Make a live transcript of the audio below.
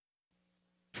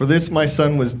For this my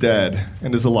son was dead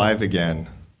and is alive again.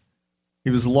 He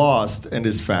was lost and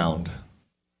is found.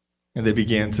 And they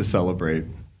began to celebrate.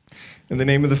 In the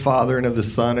name of the Father, and of the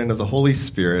Son, and of the Holy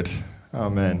Spirit.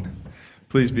 Amen.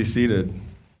 Please be seated.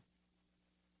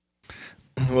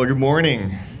 Well, good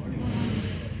morning.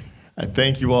 I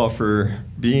thank you all for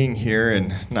being here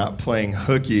and not playing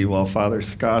hooky while Father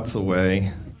Scott's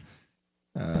away.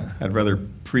 I'd rather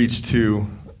preach to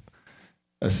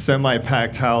a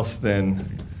semi-packed house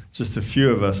than just a few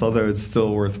of us, although it's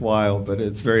still worthwhile, but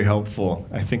it's very helpful.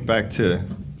 I think back to,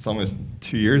 it's almost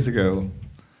 2 years ago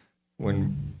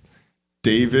when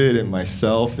David and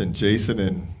myself and Jason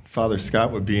and Father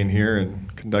Scott would be in here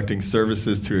and conducting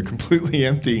services to a completely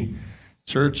empty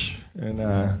church, and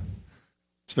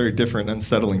it's a very different,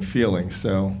 unsettling feeling.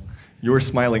 So your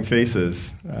smiling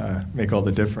faces make all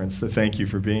the difference, so thank you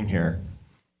for being here.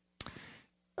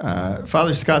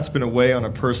 Father Scott's been away on a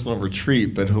personal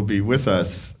retreat, but he'll be with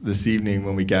us this evening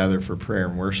when we gather for prayer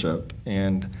and worship.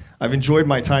 And I've enjoyed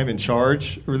my time in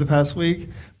charge over the past week,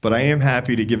 but I am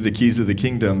happy to give the keys of the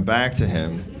kingdom back to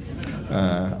him.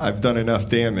 I've done enough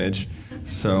damage,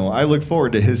 so I look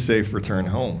forward to his safe return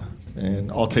home.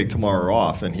 And I'll take tomorrow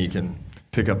off, and he can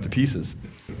pick up the pieces.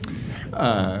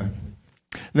 Now,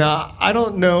 I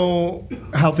don't know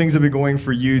how things have been going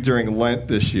for you during Lent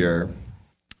this year,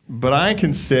 but I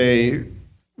can say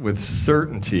with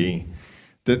certainty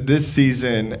that this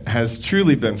season has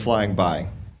truly been flying by.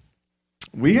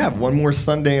 We have one more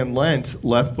Sunday in Lent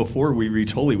left before we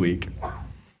reach Holy Week.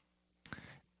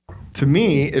 To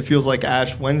me, it feels like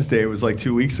Ash Wednesday was like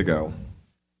 2 weeks ago,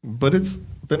 but it's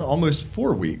been almost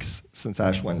 4 weeks since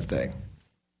Ash Wednesday.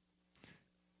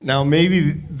 Now,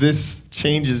 maybe this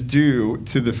change is due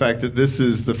to the fact that this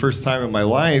is the first time in my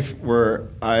life where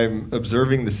I'm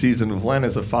observing the season of Lent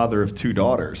as a father of 2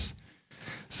 daughters.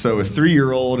 So a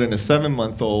 3-year-old and a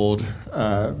 7-month-old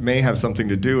may have something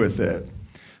to do with it.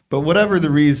 But whatever the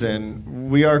reason,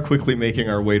 we are quickly making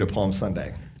our way to Palm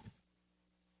Sunday.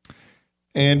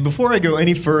 And before I go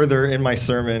any further in my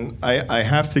sermon, I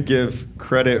have to give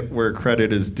credit where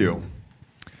credit is due.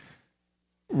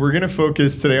 We're going to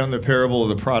focus today on the parable of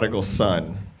the prodigal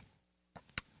son.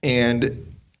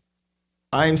 And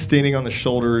I'm standing on the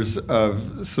shoulders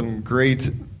of some great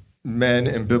men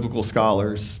and biblical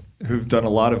scholars who've done a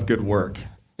lot of good work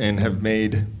and have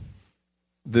made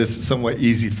this somewhat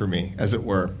easy for me, as it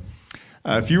were.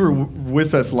 If you were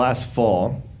with us last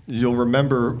fall, you'll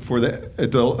remember for the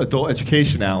adult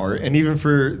education hour, and even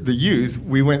for the youth,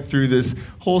 we went through this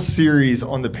whole series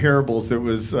on the parables that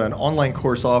was an online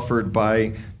course offered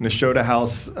by Nashotah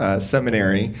House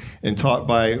Seminary and taught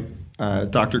by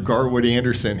Dr. Garwood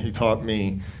Anderson, who taught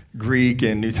me Greek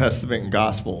and New Testament and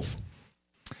Gospels.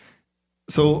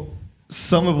 So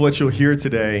some of what you'll hear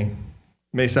today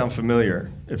may sound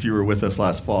familiar if you were with us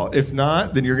last fall. If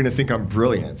not, then you're going to think I'm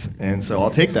brilliant, and so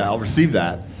I'll take that. I'll receive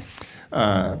that.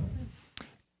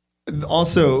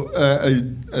 Also,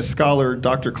 a scholar,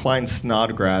 Dr. Klein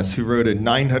Snodgrass, who wrote a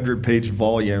 900-page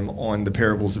volume on the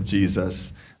parables of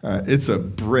Jesus. It's a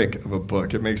brick of a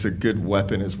book. It makes a good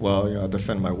weapon as well. You know, I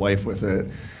defend my wife with it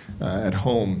at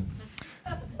home.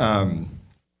 Some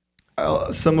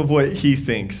of what he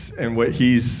thinks and what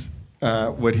he's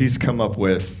come up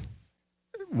with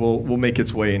will make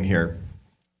its way in here.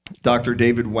 Dr.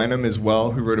 David Wenham as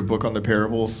well, who wrote a book on the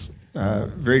parables.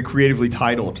 Very creatively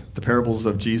titled "The Parables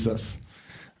of Jesus."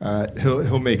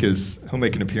 He'll make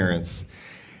an appearance,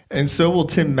 and so will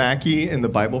Tim Mackey and the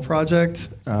Bible Project.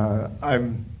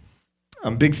 I'm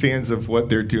big fans of what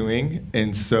they're doing,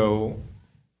 and so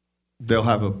they'll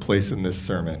have a place in this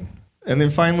sermon. And then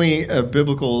finally, a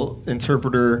biblical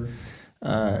interpreter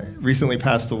recently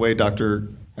passed away, Dr.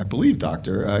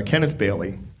 Kenneth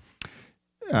Bailey.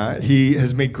 He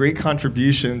has made great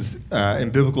contributions in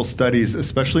biblical studies,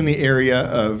 especially in the area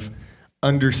of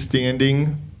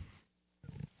understanding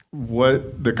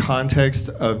what the context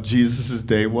of Jesus'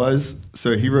 day was.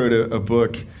 So he wrote a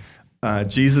book,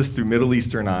 Jesus Through Middle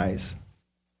Eastern Eyes.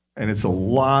 And it's a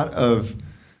lot of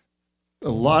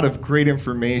great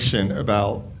information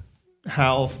about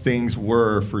how things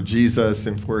were for Jesus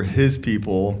and for his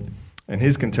people and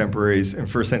his contemporaries in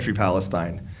first century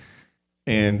Palestine.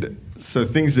 And so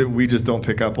things that we just don't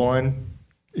pick up on,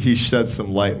 he sheds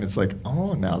some light, and it's like,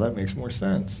 oh, now that makes more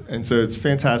sense. And so it's a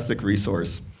fantastic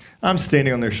resource. I'm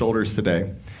standing on their shoulders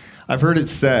today. I've heard it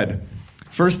said,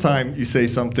 first time you say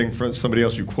something from somebody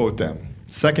else, you quote them.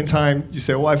 Second time, you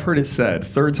say, well, I've heard it said.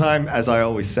 Third time, as I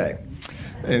always say.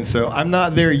 And so I'm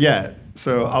not there yet.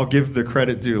 So I'll give the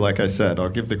credit due, like I said. I'll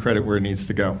give the credit where it needs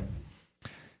to go.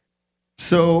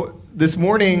 So this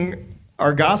morning,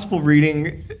 our gospel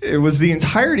reading, it was the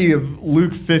entirety of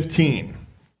Luke 15.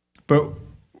 But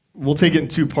we'll take it in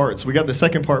two parts. We got the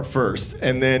second part first,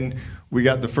 and then we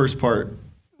got the first part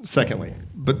secondly.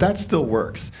 But that still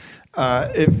works.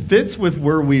 It fits with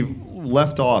where we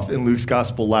left off in Luke's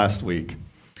gospel last week.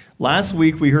 Last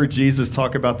week, we heard Jesus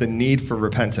talk about the need for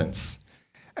repentance.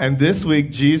 And this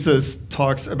week, Jesus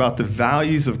talks about the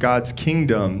values of God's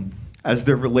kingdom as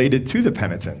they're related to the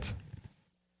penitent.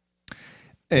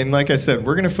 And like I said,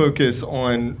 we're going to focus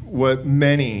on what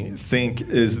many think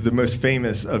is the most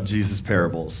famous of Jesus'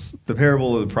 parables, the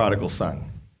parable of the prodigal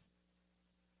son.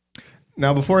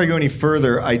 Now, before I go any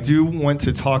further, I do want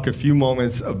to talk a few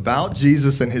moments about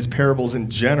Jesus and his parables in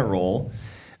general.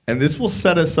 And this will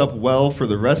set us up well for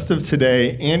the rest of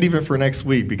today and even for next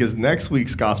week, because next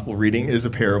week's gospel reading is a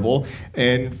parable.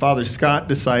 And Father Scott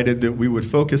decided that we would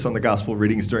focus on the gospel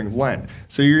readings during Lent.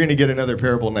 So you're going to get another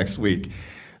parable next week.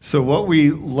 So what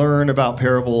we learn about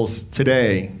parables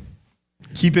today,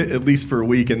 keep it at least for a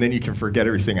week, and then you can forget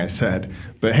everything I said.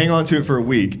 But hang on to it for a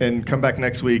week and come back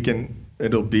next week, and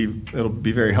it'll be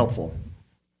very helpful.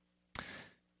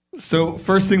 So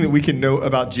first thing that we can note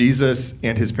about Jesus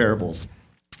and his parables,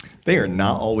 they are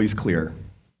not always clear.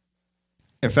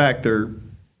 In fact, they're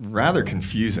rather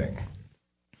confusing.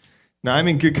 Now, I'm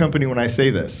in good company when I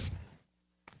say this.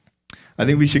 I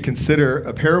think we should consider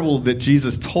a parable that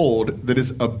Jesus told that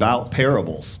is about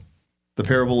parables, the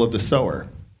parable of the sower.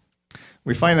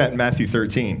 We find that in Matthew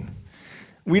 13.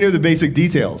 We know the basic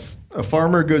details. A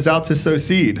farmer goes out to sow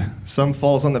seed. Some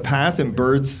falls on the path and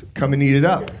birds come and eat it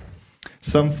up.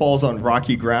 Some falls on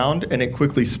rocky ground and it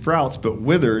quickly sprouts but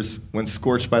withers when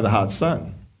scorched by the hot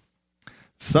sun.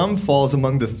 Some falls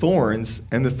among the thorns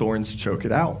and the thorns choke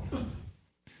it out.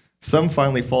 Some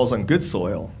finally falls on good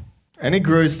soil, and it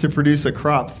grows to produce a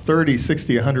crop 30,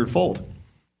 60, 100-fold.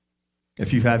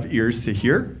 If you have ears to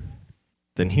hear,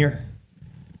 then hear.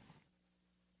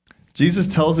 Jesus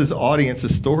tells his audience a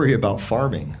story about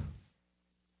farming.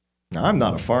 Now, I'm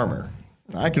not a farmer.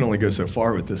 I can only go so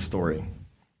far with this story.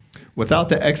 Without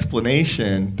the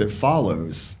explanation that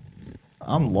follows,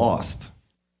 I'm lost.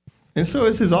 And so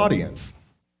is his audience.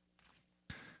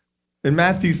 In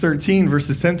Matthew 13,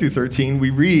 verses 10 through 13, we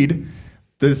read,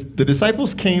 the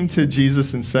disciples came to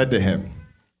Jesus and said to him,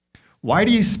 "Why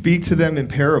do you speak to them in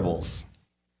parables?"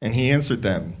 And he answered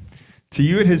them, "To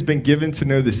you it has been given to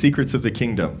know the secrets of the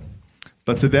kingdom,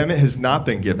 but to them it has not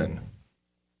been given.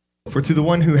 For to the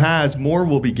one who has, more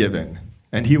will be given,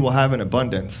 and he will have an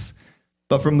abundance.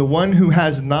 But from the one who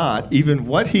has not, even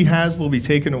what he has will be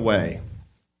taken away.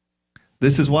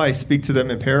 This is why I speak to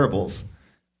them in parables,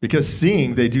 because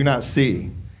seeing they do not see,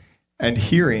 and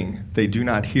hearing they do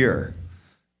not hear,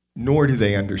 nor do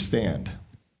they understand."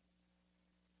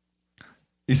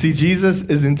 You see, Jesus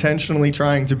is intentionally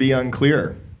trying to be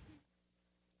unclear.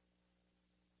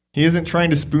 He isn't trying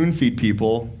to spoon-feed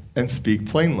people and speak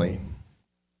plainly.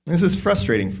 This is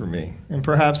frustrating for me, and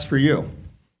perhaps for you.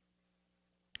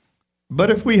 But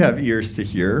if we have ears to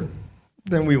hear,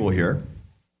 then we will hear.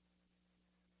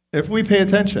 If we pay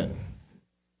attention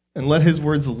and let his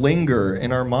words linger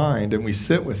in our mind and we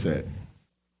sit with it,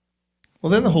 well,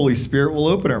 then the Holy Spirit will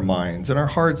open our minds and our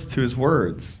hearts to his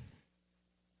words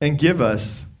and give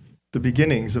us the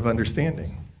beginnings of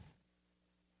understanding.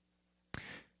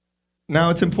 Now,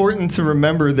 it's important to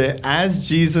remember that as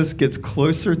Jesus gets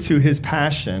closer to his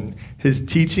passion, his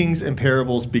teachings and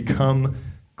parables become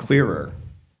clearer.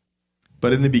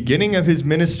 But in the beginning of his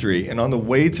ministry and on the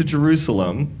way to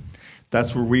Jerusalem,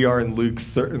 that's where we are in Luke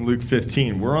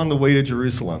 15. We're on the way to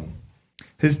Jerusalem.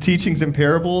 His teachings and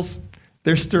parables,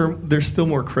 they're still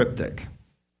more cryptic.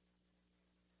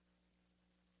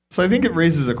 So I think it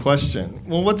raises a question.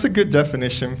 Well, what's a good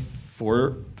definition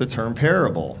for the term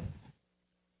parable?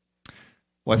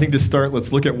 Well, I think to start,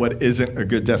 let's look at what isn't a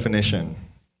good definition.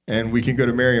 And we can go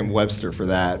to Merriam-Webster for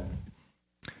that.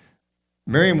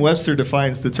 Merriam-Webster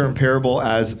defines the term parable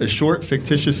as a short,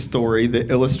 fictitious story that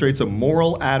illustrates a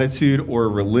moral attitude or a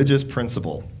religious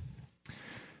principle.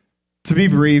 To be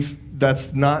brief,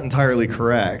 that's not entirely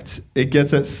correct. It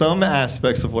gets at some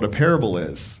aspects of what a parable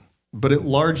is, but it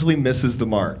largely misses the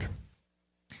mark.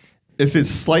 If it's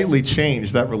slightly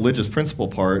changed, that religious principle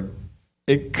part,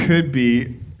 it could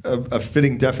be a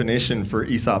fitting definition for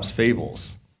Aesop's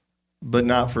fables, but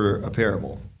not for a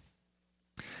parable.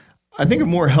 I think a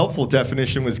more helpful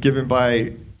definition was given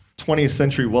by 20th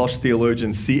century Welsh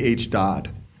theologian C.H. Dodd.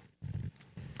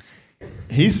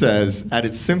 He says, at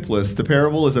its simplest, the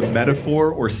parable is a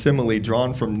metaphor or simile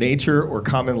drawn from nature or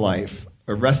common life,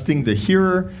 arresting the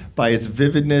hearer by its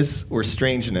vividness or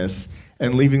strangeness,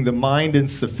 and leaving the mind in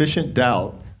sufficient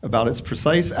doubt about its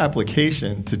precise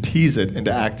application to tease it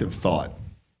into active thought.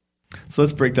 So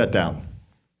let's break that down.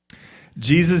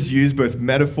 Jesus used both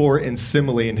metaphor and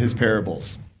simile in his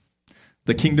parables.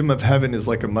 The kingdom of heaven is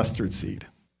like a mustard seed.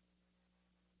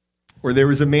 Or there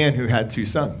was a man who had 2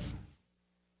 sons.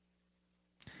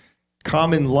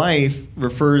 Common life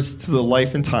refers to the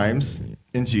life and times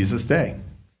in Jesus' day.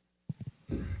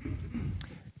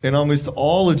 In almost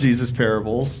all of Jesus'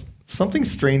 parables, something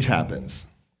strange happens.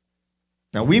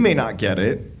 Now, we may not get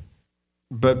it,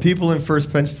 but people in first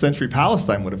century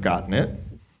Palestine would have gotten it.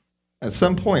 At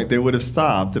some point, they would have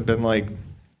stopped and been like,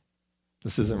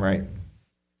 this isn't right.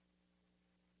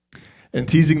 And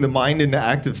teasing the mind into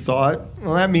active thought,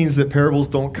 well, that means that parables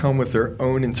don't come with their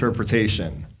own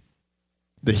interpretation.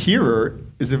 The hearer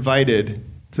is invited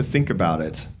to think about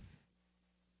it.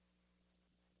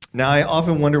 Now, I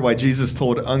often wonder why Jesus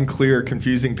told unclear,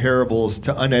 confusing parables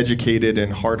to uneducated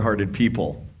and hard-hearted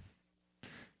people.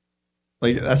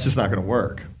 Like, that's just not going to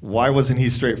work. Why wasn't he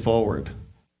straightforward?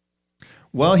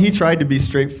 Well, he tried to be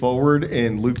straightforward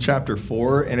in Luke chapter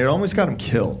 4, and it almost got him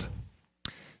killed.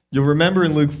 You'll remember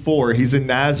in Luke 4, he's in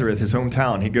Nazareth, his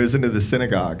hometown. He goes into the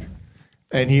synagogue,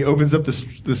 and he opens up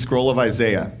the scroll of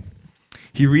Isaiah.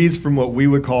 He reads from what we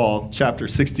would call chapter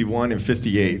 61 and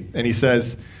 58, and he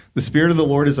says, "The Spirit of the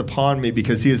Lord is upon me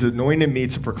because he has anointed me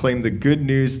to proclaim the good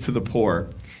news to the poor.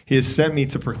 He has sent me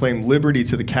to proclaim liberty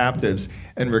to the captives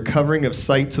and recovering of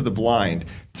sight to the blind,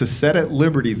 to set at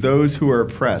liberty those who are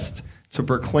oppressed, to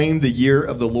proclaim the year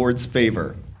of the Lord's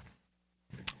favor."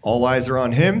 All eyes are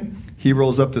on him. He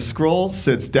rolls up the scroll,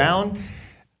 sits down,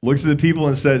 looks at the people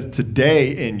and says,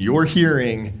 "Today in your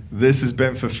hearing, this has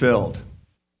been fulfilled."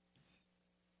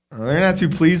 Well, they're not too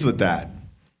pleased with that.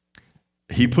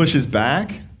 He pushes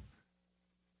back,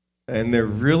 and they're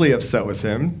really upset with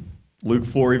him. Luke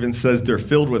 4 even says they're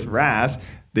filled with wrath.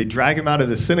 They drag him out of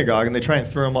the synagogue, and they try and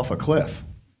throw him off a cliff.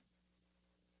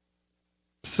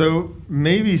 So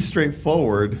maybe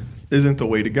straightforward isn't the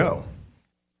way to go.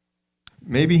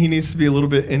 Maybe he needs to be a little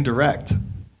bit indirect.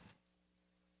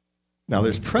 Now,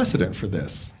 there's precedent for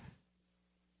this.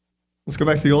 Let's go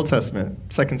back to the Old Testament,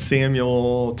 2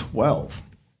 Samuel 12.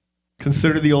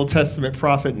 Consider the Old Testament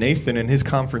prophet Nathan and his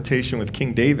confrontation with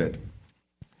King David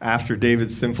after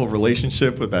David's sinful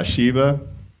relationship with Bathsheba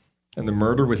and the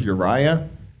murder with Uriah.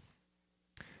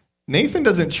 Nathan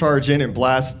doesn't charge in and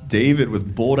blast David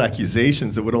with bold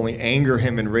accusations that would only anger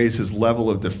him and raise his level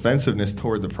of defensiveness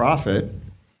toward the prophet.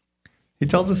 He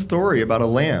tells a story about a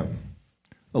lamb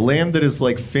that is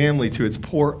like family to its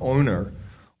poor owner,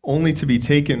 only to be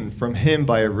taken from him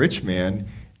by a rich man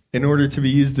in order to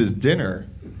be used as dinner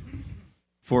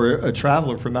for a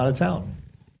traveler from out of town.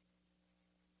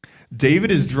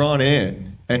 David is drawn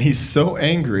in, and he's so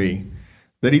angry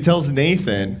that he tells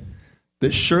Nathan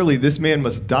that surely this man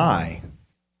must die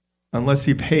unless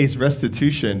he pays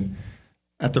restitution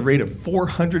at the rate of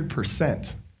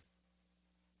 400%.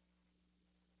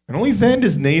 And only then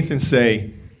does Nathan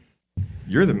say,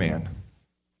 "You're the man."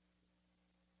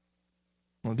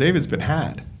 Well, David's been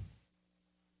had,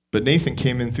 but Nathan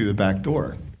came in through the back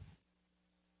door.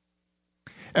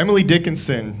 Emily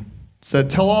Dickinson said,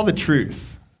 "Tell all the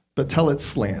truth, but tell it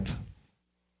slant."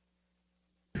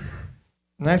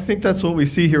 And I think that's what we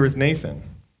see here with Nathan.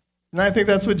 And I think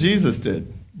that's what Jesus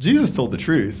did. Jesus told the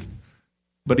truth,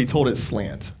 but he told it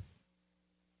slant.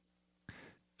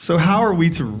 So how are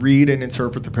we to read and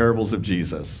interpret the parables of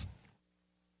Jesus?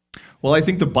 Well, I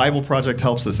think the Bible Project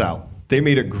helps us out. They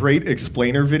made a great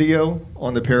explainer video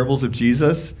on the parables of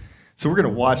Jesus, so we're going to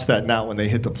watch that now when they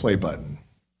hit the play button.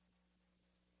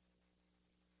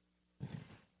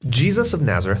 Jesus of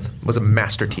Nazareth was a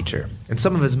master teacher, and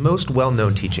some of his most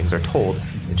well-known teachings are told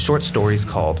in short stories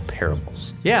called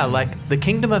parables. Yeah, like the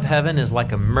kingdom of heaven is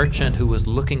like a merchant who was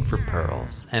looking for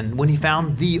pearls. And when he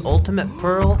found the ultimate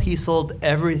pearl, he sold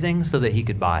everything so that he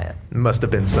could buy it. Must have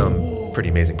been some pretty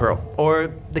amazing pearl.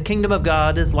 Or the kingdom of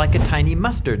God is like a tiny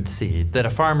mustard seed that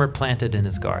a farmer planted in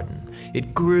his garden.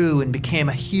 It grew and became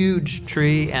a huge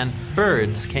tree, and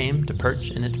birds came to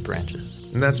perch in its branches.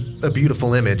 And that's a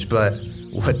beautiful image, but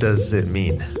what does it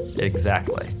mean?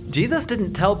 Exactly. Jesus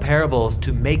didn't tell parables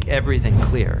to make everything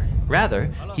clear.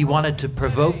 Rather, he wanted to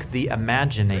provoke the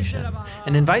imagination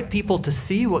and invite people to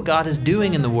see what God is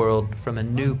doing in the world from a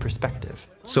new perspective.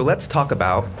 So let's talk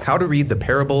about how to read the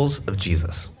parables of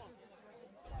Jesus.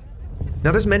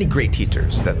 Now, there's many great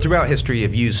teachers that throughout history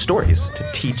have used stories to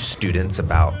teach students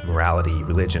about morality,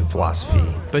 religion, philosophy.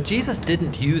 But Jesus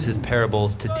didn't use his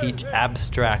parables to teach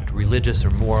abstract religious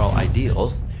or moral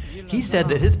ideals. He said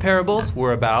that his parables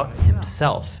were about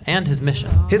himself and his mission.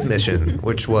 His mission,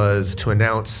 which was to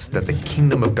announce that the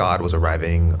kingdom of God was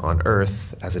arriving on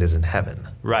earth as it is in heaven.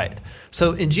 Right.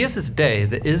 So in Jesus' day,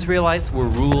 the Israelites were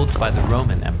ruled by the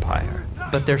Roman Empire.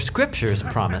 But their scriptures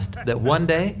promised that one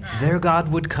day their God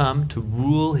would come to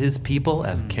rule his people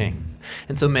as king.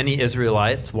 And so many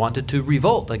Israelites wanted to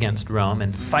revolt against Rome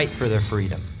and fight for their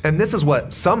freedom. And this is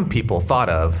what some people thought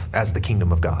of as the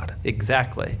kingdom of God.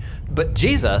 Exactly. But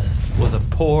Jesus was a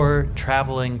poor,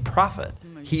 traveling prophet,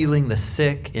 healing the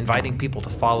sick, inviting people to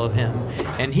follow him.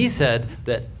 And he said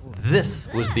that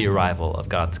this was the arrival of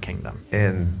God's kingdom.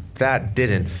 And that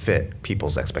didn't fit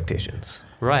people's expectations.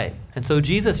 Right. And so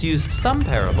Jesus used some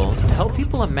parables to help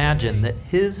people imagine that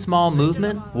his small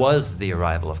movement was the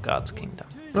arrival of God's kingdom.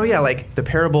 Oh yeah, like the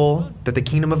parable that the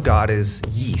kingdom of God is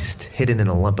yeast hidden in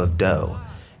a lump of dough.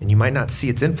 And you might not see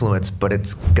its influence, but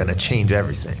it's gonna change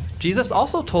everything. Jesus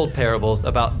also told parables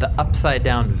about the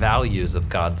upside-down values of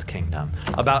God's kingdom,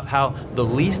 about how the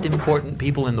least important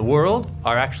people in the world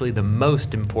are actually the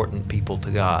most important people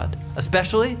to God,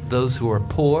 especially those who are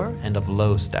poor and of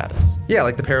low status. Yeah,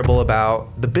 like the parable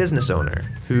about the business owner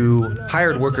who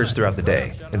hired workers throughout the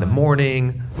day, in the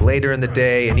morning, later in the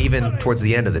day, and even towards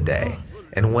the end of the day.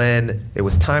 And when it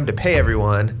was time to pay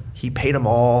everyone, he paid them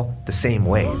all the same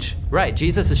wage. Right.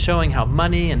 Jesus is showing how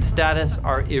money and status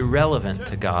are irrelevant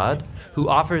to God, who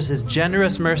offers his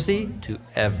generous mercy to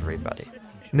everybody.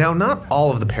 Now, not all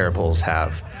of the parables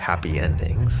have happy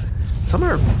endings. Some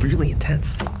are really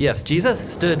intense. Yes, Jesus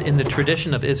stood in the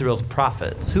tradition of Israel's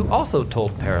prophets, who also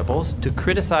told parables to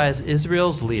criticize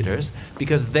Israel's leaders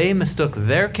because they mistook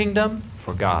their kingdom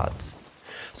for God's.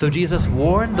 So Jesus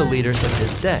warned the leaders of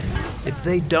his day. If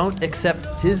they don't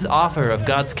accept his offer of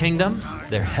God's kingdom,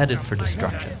 they're headed for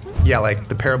destruction. Yeah, like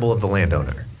the parable of the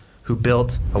landowner who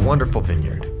built a wonderful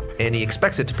vineyard, and he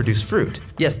expects it to produce fruit.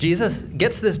 Yes, Jesus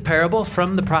gets this parable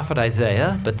from the prophet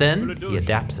Isaiah, but then he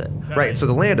adapts it. Right, so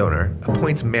the landowner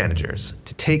appoints managers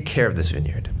to take care of this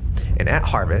vineyard. And at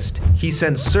harvest, he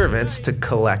sends servants to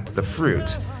collect the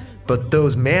fruit. But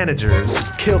those managers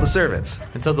kill the servants.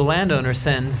 And so the landowner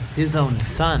sends his own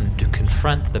son to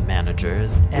confront the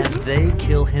managers, and they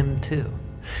kill him too.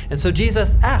 And so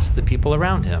Jesus asked the people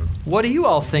around him, what do you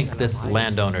all think this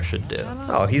landowner should do?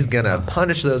 Oh, he's gonna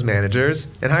punish those managers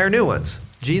and hire new ones.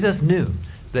 Jesus knew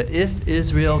that if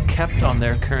Israel kept on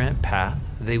their current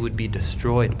path, they would be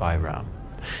destroyed by Rome.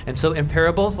 And so in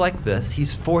parables like this,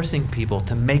 he's forcing people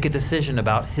to make a decision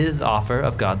about his offer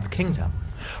of God's kingdom.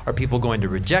 Are people going to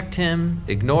reject him,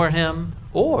 ignore him,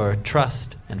 or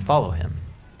trust and follow him?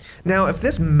 Now, if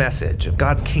this message of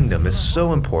God's kingdom is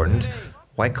so important,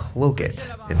 why cloak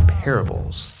it in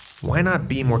parables? Why not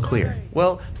be more clear?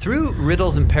 Well, through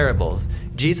riddles and parables,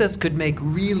 Jesus could make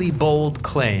really bold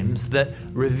claims that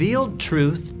revealed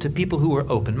truth to people who were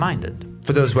open-minded.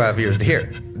 For those who have ears to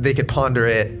hear, they could ponder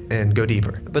it and go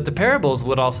deeper. But the parables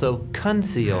would also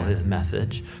conceal his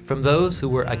message from those who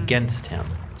were against him,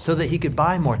 so that he could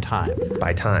buy more time.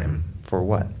 Buy time for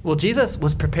what? Well, Jesus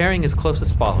was preparing his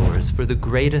closest followers for the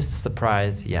greatest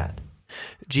surprise yet.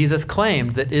 Jesus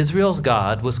claimed that Israel's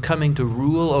God was coming to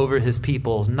rule over his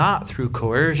people not through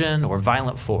coercion or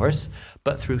violent force,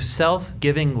 but through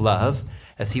self-giving love,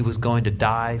 as he was going to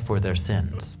die for their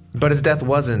sins. But his death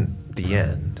wasn't the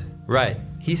end. Right.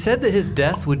 He said that his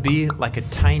death would be like a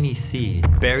tiny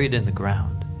seed buried in the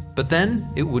ground. But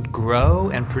then it would grow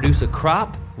and produce a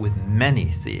crop with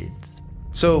many seeds.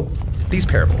 So these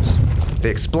parables, they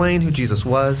explain who Jesus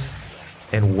was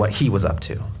and what he was up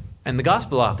to. And the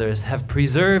gospel authors have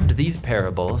preserved these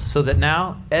parables so that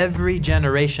now every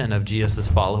generation of Jesus'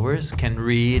 followers can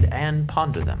read and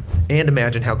ponder them. And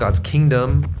imagine how God's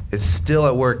kingdom is still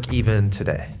at work even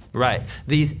today. Right.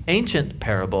 These ancient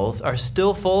parables are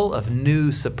still full of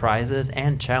new surprises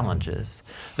and challenges.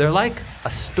 They're like a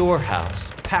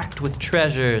storehouse packed with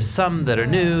treasures, some that are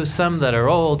new, some that are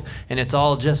old, and it's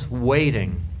all just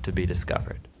waiting to be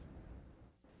discovered.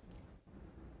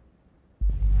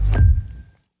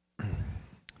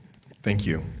 Thank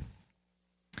you.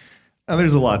 Now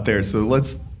there's a lot there, so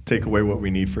let's take away what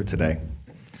we need for today.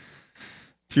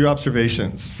 A few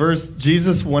observations. First,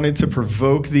 Jesus wanted to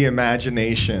provoke the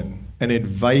imagination and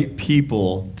invite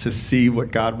people to see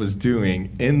what God was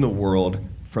doing in the world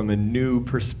from a new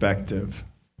perspective.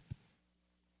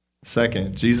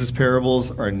 Second, Jesus'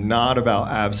 parables are not about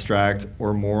abstract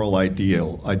or moral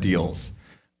ideals,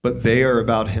 but they are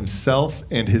about himself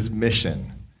and his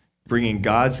mission, bringing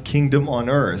God's kingdom on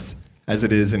earth as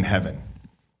it is in heaven.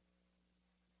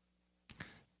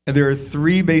 And there are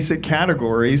three basic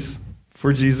categories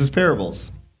for Jesus'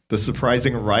 parables: the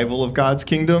surprising arrival of God's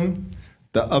kingdom,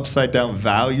 the upside-down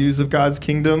values of God's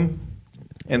kingdom,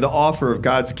 and the offer of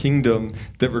God's kingdom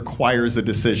that requires a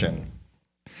decision.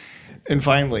 And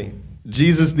finally,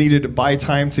 Jesus needed to buy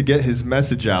time to get his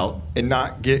message out and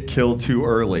not get killed too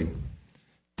early.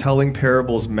 Telling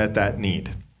parables met that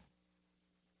need.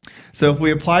 So if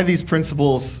we apply these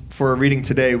principles for our reading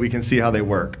today, we can see how they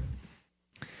work.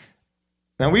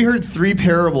 Now, we heard 3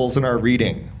 parables in our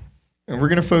reading, and we're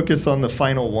going to focus on the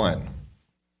final one.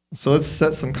 So let's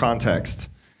set some context.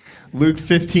 Luke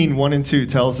 15, 1 and 2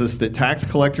 tells us that tax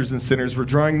collectors and sinners were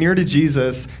drawing near to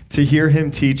Jesus to hear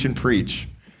him teach and preach.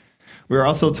 We are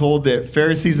also told that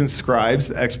Pharisees and scribes,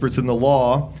 the experts in the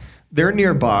law, they're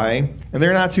nearby, and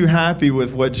they're not too happy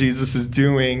with what Jesus is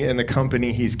doing and the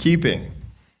company he's keeping.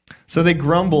 So they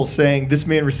grumble, saying, "This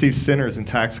man receives sinners and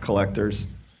tax collectors,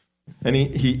 and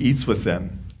he eats with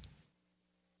them."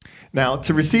 Now,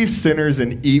 to receive sinners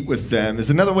and eat with them is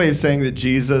another way of saying that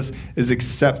Jesus is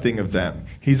accepting of them.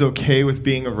 He's okay with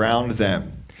being around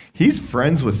them. He's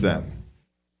friends with them.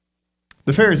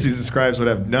 The Pharisees and scribes would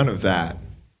have none of that.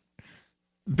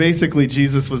 Basically,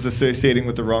 Jesus was associating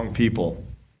with the wrong people.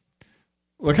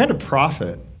 What kind of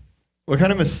prophet, what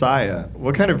kind of Messiah,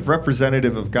 what kind of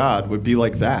representative of God would be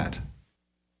like that?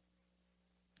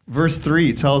 Verse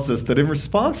 3 tells us that in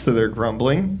response to their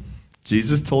grumbling,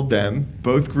 Jesus told them,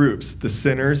 both groups, the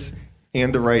sinners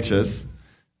and the righteous,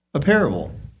 a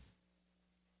parable.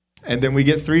 And then we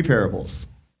get 3 parables.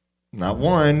 Not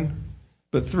 1,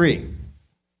 but 3.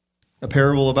 A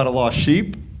parable about a lost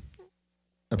sheep,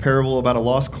 a parable about a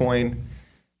lost coin,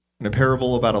 and a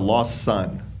parable about a lost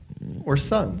son or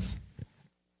sons.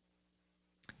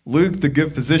 Luke, the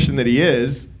good physician that he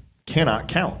is, cannot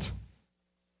count.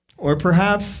 Or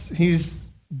perhaps he's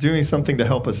doing something to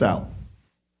help us out.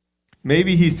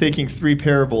 Maybe he's taking 3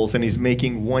 parables and he's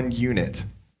making 1 unit.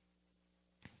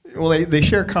 Well, they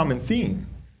share a common theme,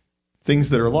 things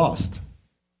that are lost.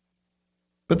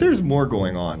 But there's more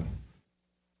going on.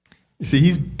 You see,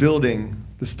 he's building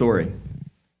the story.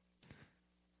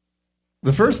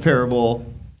 The first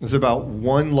parable is about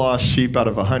 1 lost sheep out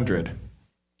of 100,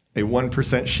 a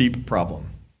 1% sheep problem.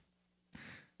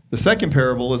 The second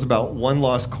parable is about 1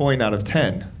 lost coin out of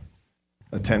 10,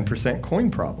 a 10%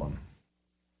 coin problem.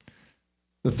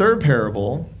 The third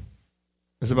parable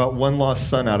is about 1 lost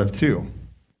son out of 2,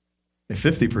 a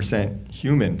 50%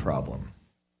 human problem.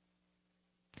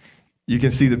 You can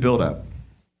see the buildup.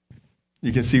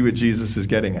 You can see what Jesus is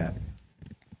getting at.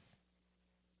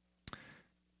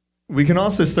 We can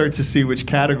also start to see which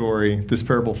category this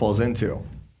parable falls into.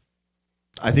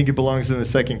 I think it belongs in the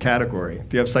second category,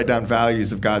 the upside-down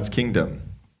values of God's kingdom.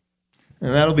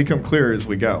 And that'll become clearer as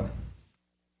we go.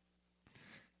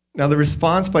 Now, the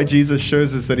response by Jesus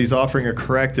shows us that he's offering a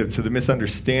corrective to the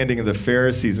misunderstanding of the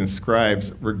Pharisees and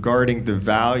scribes regarding the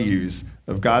values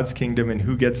of God's kingdom and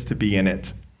who gets to be in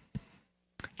it.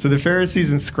 To the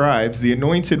Pharisees and scribes, the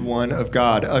anointed one of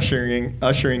God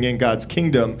ushering in God's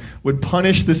kingdom would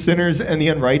punish the sinners and the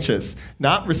unrighteous,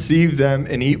 not receive them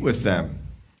and eat with them.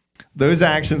 Those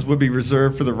actions would be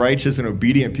reserved for the righteous and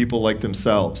obedient people like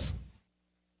themselves.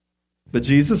 But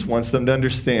Jesus wants them to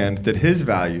understand that his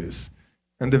values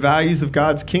and the values of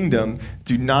God's kingdom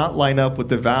do not line up with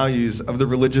the values of the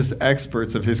religious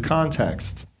experts of his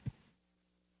context.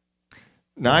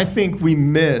 Now, I think we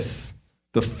miss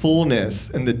the fullness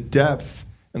and the depth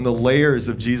and the layers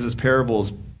of Jesus'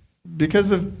 parables because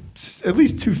of at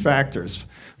least 2 factors.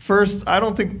 First, I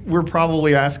don't think we're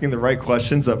probably asking the right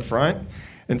questions up front.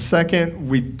 And second,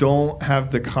 we don't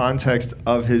have the context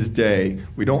of his day.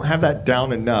 We don't have that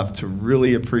down enough to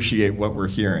really appreciate what we're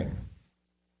hearing.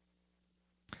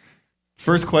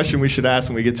 First question we should ask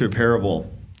when we get to a parable: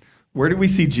 where do we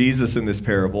see Jesus in this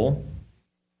parable?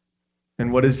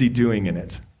 And what is he doing in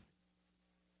it?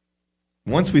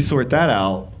 Once we sort that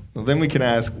out, well, then we can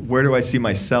ask, where do I see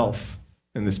myself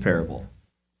in this parable?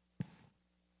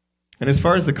 And as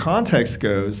far as the context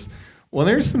goes, well,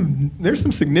 there's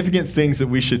some significant things that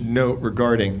we should note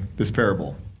regarding this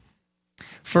parable.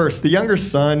 First, the younger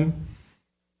son.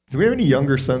 Do we have any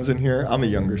younger sons in here? I'm a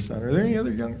younger son. Are there any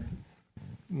other younger?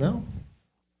 No?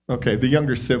 Okay, the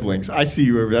younger siblings. I see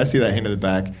you over there. I see that hand in the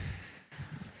back.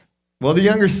 Well, the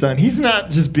younger son, he's not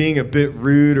just being a bit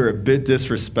rude or a bit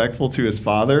disrespectful to his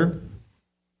father.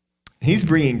 He's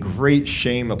bringing great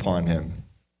shame upon him,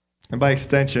 and by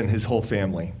extension, his whole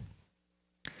family.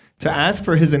 To ask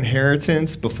for his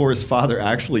inheritance before his father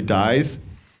actually dies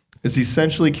is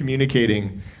essentially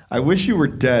communicating, I wish you were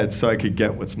dead so I could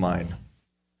get what's mine.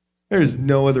 There is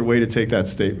no other way to take that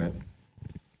statement.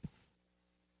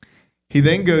 He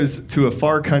then goes to a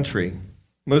far country,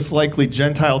 most likely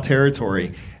Gentile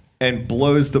territory, and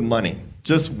blows the money,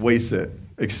 just wastes it,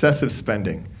 excessive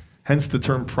spending, hence the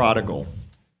term prodigal.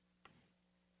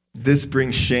 This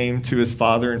brings shame to his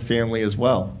father and family as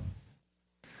well.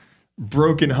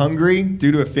 Broke and hungry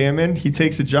due to a famine, he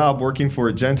takes a job working for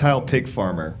a Gentile pig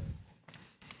farmer.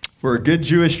 For a good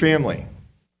Jewish family,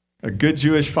 a good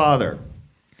Jewish father,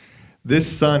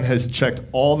 This son has checked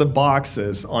all the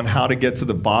boxes on how to get to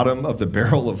the bottom of the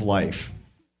barrel of life.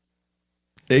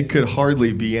 It could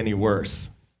hardly be any worse.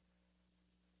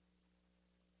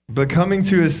 But coming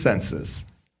to his senses,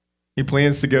 he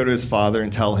plans to go to his father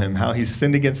and tell him how he's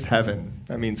sinned against heaven,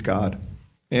 that means God,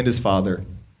 and his father,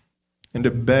 and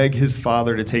to beg his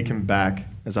father to take him back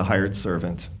as a hired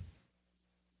servant.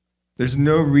 There's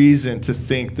no reason to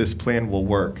think this plan will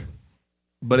work,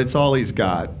 but it's all he's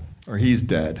got, or he's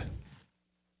dead.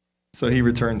 So he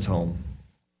returns home.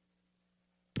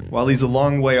 While he's a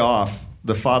long way off,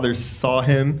 the father saw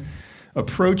him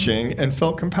approaching and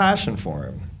felt compassion for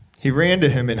him. He ran to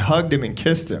him and hugged him and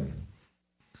kissed him.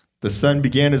 The son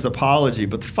began his apology,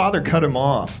 but the father cut him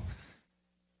off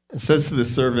and says to the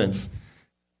servants,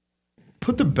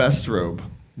 "Put the best robe,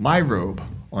 my robe,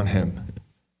 on him.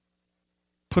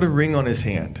 Put a ring on his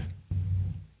hand.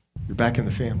 You're back in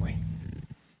the family.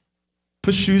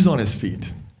 Put shoes on his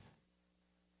feet,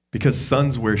 because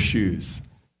sons wear shoes,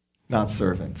 not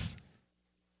servants."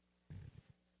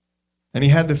 And he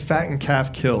had the fattened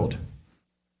calf killed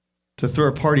to throw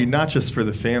a party not just for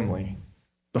the family,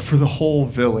 but for the whole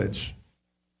village.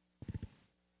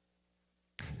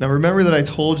 Now remember that I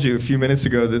told you a few minutes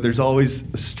ago that there's always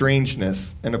a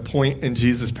strangeness and a point in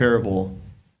Jesus' parable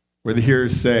where the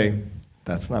hearers say,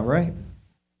 "That's not right."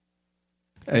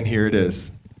 And here it is.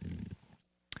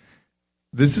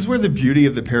 This is where the beauty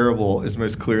of the parable is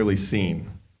most clearly seen.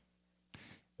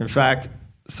 In fact,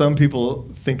 some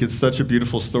people think it's such a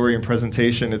beautiful story and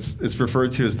presentation, it's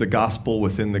referred to as the gospel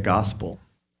within the gospel.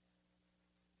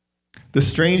 The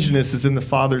strangeness is in the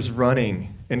father's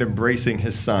running and embracing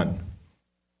his son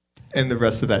and the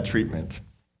rest of that treatment.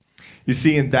 You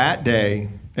see, in that day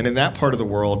and in that part of the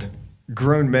world,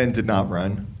 grown men did not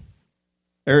run.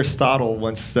 Aristotle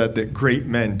once said that great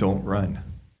men don't run.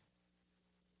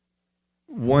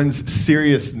 One's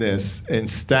seriousness and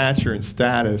stature and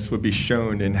status would be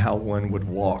shown in how one would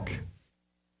walk,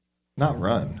 not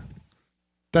run.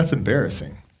 That's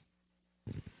embarrassing.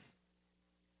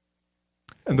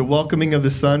 And the welcoming of the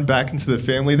son back into the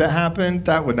family that happened,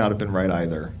 that would not have been right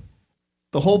either.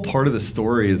 The whole part of the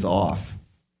story is off.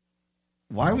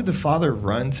 Why would the father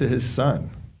run to his son?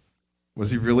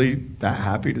 Was he really that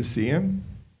happy to see him?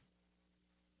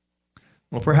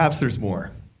 Well, perhaps there's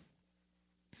more.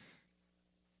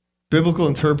 Biblical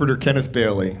interpreter Kenneth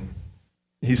Bailey,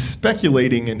 he's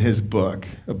speculating in his book,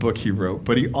 a book he wrote,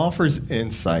 but he offers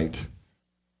insight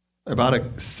about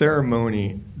a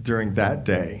ceremony during that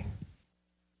day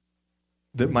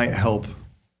that might help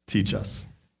teach us.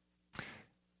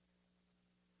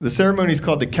 The ceremony is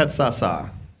called the Ketsasa.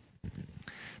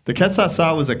 The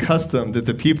Ketsasa was a custom that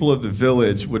the people of the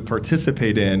village would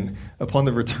participate in upon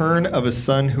the return of a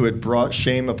son who had brought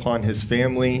shame upon his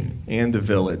family and the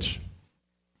village.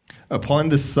 Upon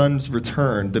the son's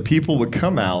return, the people would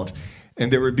come out, and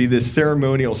there would be this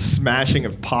ceremonial smashing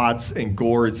of pots and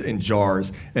gourds and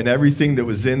jars, and everything that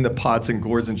was in the pots and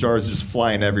gourds and jars just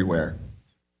flying everywhere.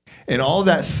 And all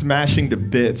that smashing to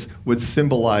bits would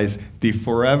symbolize the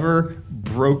forever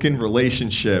broken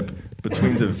relationship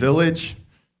between the village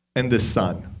and the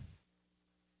son.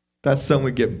 That son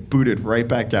would get booted right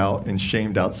back out and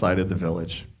shamed outside of the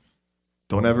village.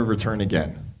 Don't ever return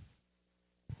again.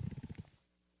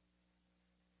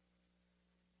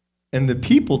 And the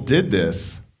people did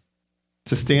this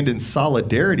to stand in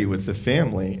solidarity with the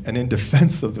family and in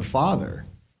defense of the father.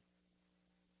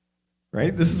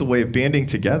 Right? This is a way of banding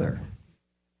together.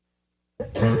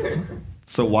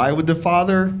 So why would the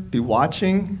father be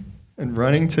watching and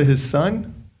running to his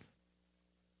son?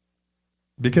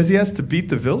 Because he has to beat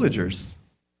the villagers.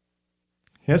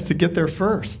 He has to get there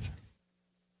first.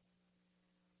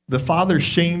 The father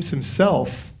shames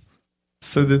himself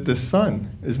so that the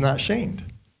son is not shamed.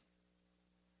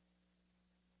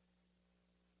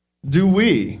 Do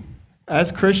we,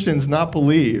 as Christians, not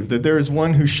believe that there is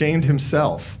one who shamed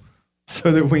himself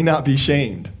so that we not be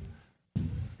shamed?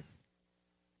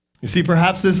 You see,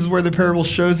 perhaps this is where the parable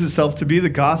shows itself to be the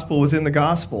gospel within the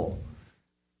gospel.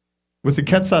 With the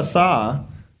Ketsasa,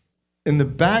 in the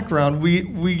background,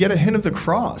 we get a hint of the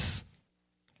cross,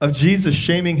 of Jesus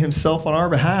shaming himself on our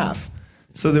behalf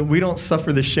so that we don't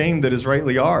suffer the shame that is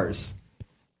rightly ours.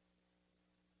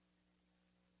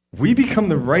 We become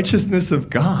the righteousness of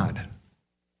God.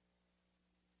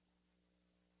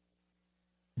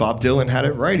 Bob Dylan had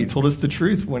it right. He told us the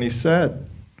truth when he said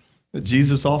that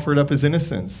Jesus offered up his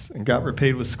innocence and got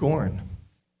repaid with scorn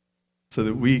so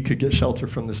that we could get shelter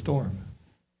from the storm.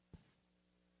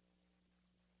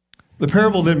 The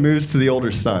parable then moves to the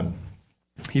older son.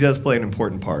 He does play an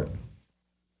important part.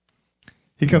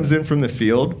 He comes in from the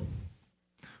field,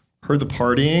 heard the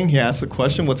partying. He asks the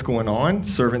question, what's going on?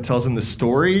 Servant tells him the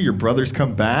story. Your brothers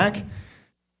come back.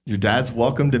 Your dad's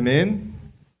welcomed him in.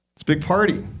 It's a big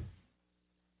party.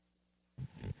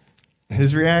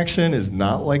 His reaction is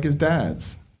not like his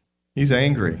dad's. He's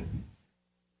angry.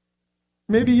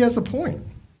 Maybe he has a point.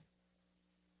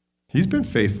 He's been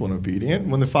faithful and obedient.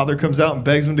 When the father comes out and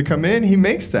begs him to come in, he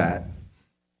makes that.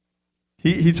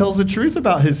 He tells the truth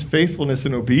about his faithfulness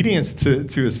and obedience to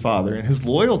his father and his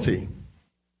loyalty.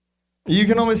 You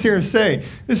can almost hear him say,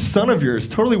 this son of yours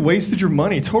totally wasted your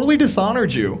money, totally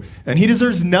dishonored you, and he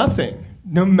deserves nothing,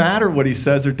 no matter what he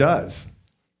says or does.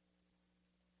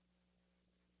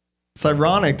 It's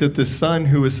ironic that the son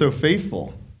who was so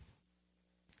faithful,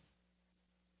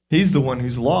 he's the one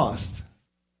who's lost.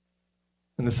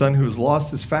 And the son who is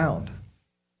lost is found.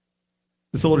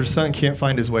 This older son can't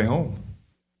find his way home.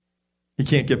 He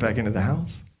can't get back into the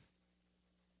house.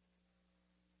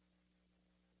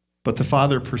 But the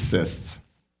father persists.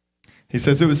 He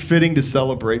says, it was fitting to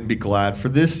celebrate and be glad, for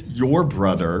this your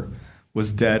brother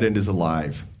was dead and is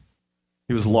alive.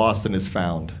 He was lost and is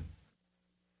found.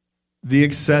 The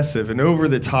excessive and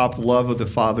over-the-top love of the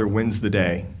father wins the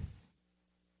day.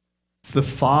 It's the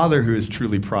father who is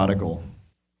truly prodigal,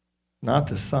 not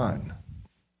the son.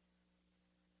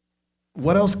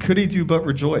 What else could he do but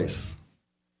rejoice?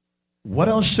 What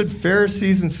else should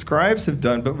Pharisees and scribes have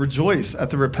done but rejoice at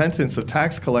the repentance of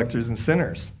tax collectors and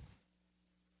sinners?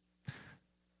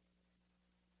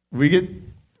 We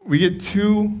get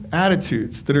two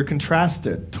attitudes that are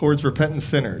contrasted towards repentant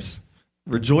sinners: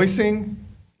 rejoicing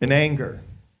and anger.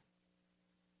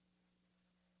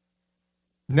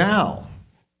 Now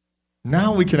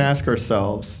we can ask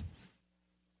ourselves,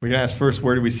 we can ask first,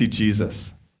 where do we see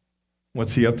Jesus?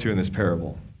 What's he up to in this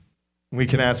parable? We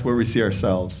can ask where we see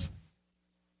ourselves.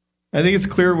 I think it's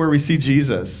clear where we see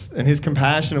Jesus and his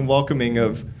compassion and welcoming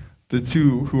of the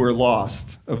two who are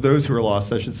lost, of those who are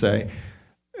lost, I should say,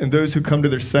 and those who come to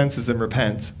their senses and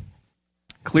repent.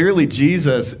 Clearly,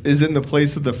 Jesus is in the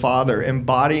place of the Father,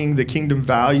 embodying the kingdom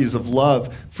values of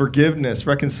love, forgiveness,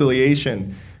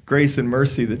 reconciliation, grace, and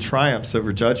mercy that triumphs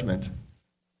over judgment.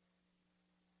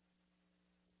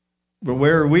 But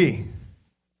where are we?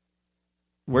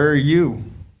 Where are you?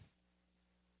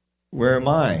 Where am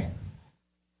I?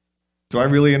 Do I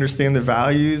really understand the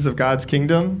values of God's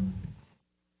kingdom?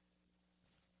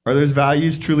 Are those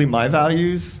values truly my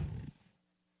values?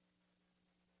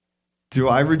 Do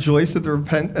I rejoice at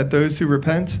those who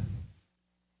repent?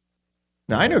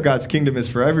 Now, I know God's kingdom is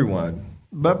for everyone,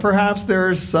 but perhaps there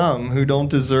are some who don't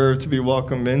deserve to be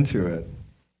welcomed into it.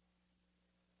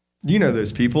 You know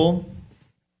those people,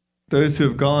 those who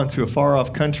have gone to a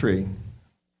far-off country.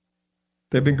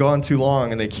 They've been gone too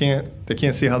long, and they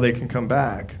can't see how they can come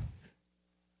back.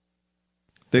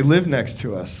 They live next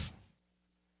to us.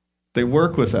 They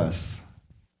work with us.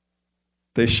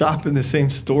 They shop in the same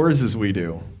stores as we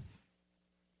do.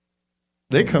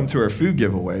 They come to our food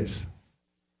giveaways.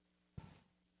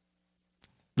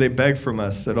 They beg from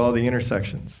us at all the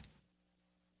intersections.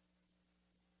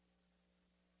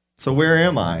 So where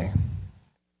am I?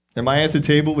 Am I at the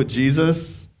table with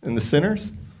Jesus and the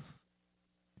sinners?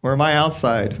 Or am I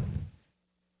outside,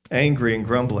 angry and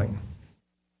grumbling?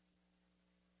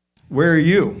 Where are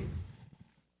you?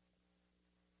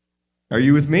 Are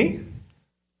you with me?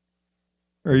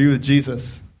 Or are you with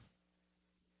Jesus?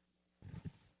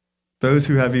 Those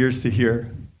who have ears to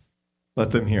hear,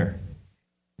 let them hear.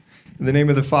 In the name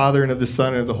of the Father, and of the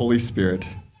Son, and of the Holy Spirit.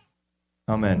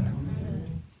 Amen.